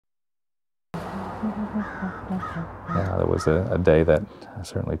Yeah, that was a day that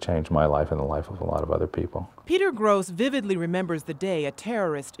certainly changed my life and the life of a lot of other people. Peter Gross vividly remembers the day a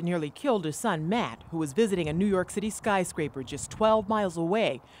terrorist nearly killed his son Matt, who was visiting a New York City skyscraper just 12 miles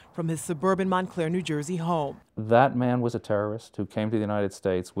away from his suburban Montclair, New Jersey home. That man was a terrorist who came to the United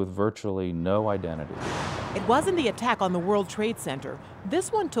States with virtually no identity. It wasn't the attack on the World Trade Center.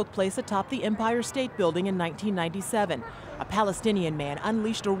 This one took place atop the Empire State Building in 1997. A Palestinian man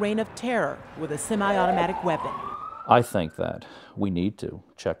unleashed a reign of terror with a semi-automatic weapon. I think that we need to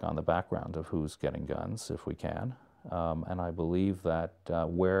check on the background of who's getting guns if we can. And I believe that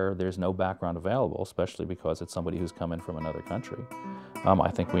where there's no background available, especially because it's somebody who's come in from another country,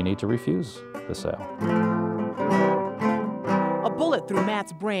 I think we need to refuse the sale. A bullet through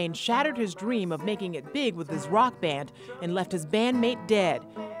Matt's brain shattered his dream of making it big with his rock band and left his bandmate dead.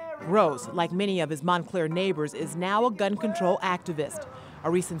 Gross, like many of his Montclair neighbors, is now a gun control activist. A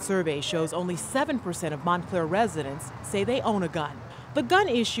recent survey shows only 7% of Montclair residents say they own a gun. The gun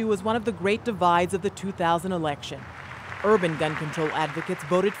issue is one of the great divides of the 2000 election. Urban gun control advocates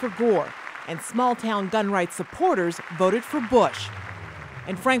voted for Gore, and small-town gun rights supporters voted for Bush.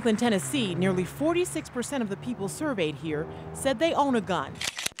 In Franklin, Tennessee, nearly 46% of the people surveyed here said they own a gun,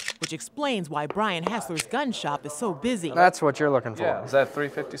 which explains why Brian Hassler's gun shop is so busy. That's what you're looking for. Yeah, is that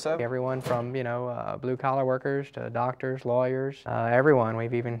 357? Everyone from, blue-collar workers to doctors, lawyers, everyone.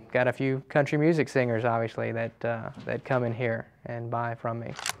 We've even got a few country music singers, obviously, that come in here and buy from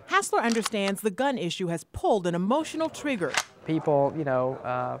me. Hassler understands the gun issue has pulled an emotional trigger. People,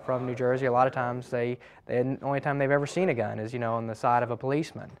 from New Jersey, a lot of times, the only time they've ever seen a gun is, on the side of a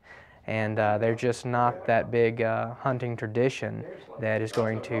policeman. And they're just not that big hunting tradition that is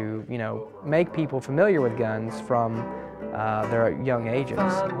going to, make people familiar with guns from their young ages.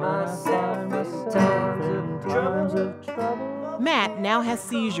 Matt now has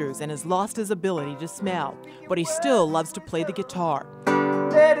seizures and has lost his ability to smell, but he still loves to play the guitar.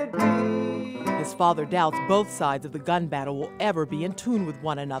 His father doubts both sides of the gun battle will ever be in tune with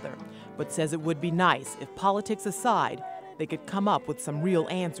one another, but says it would be nice if, politics aside, they could come up with some real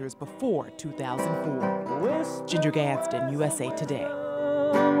answers before 2004. Ginger Gadsden, USA Today.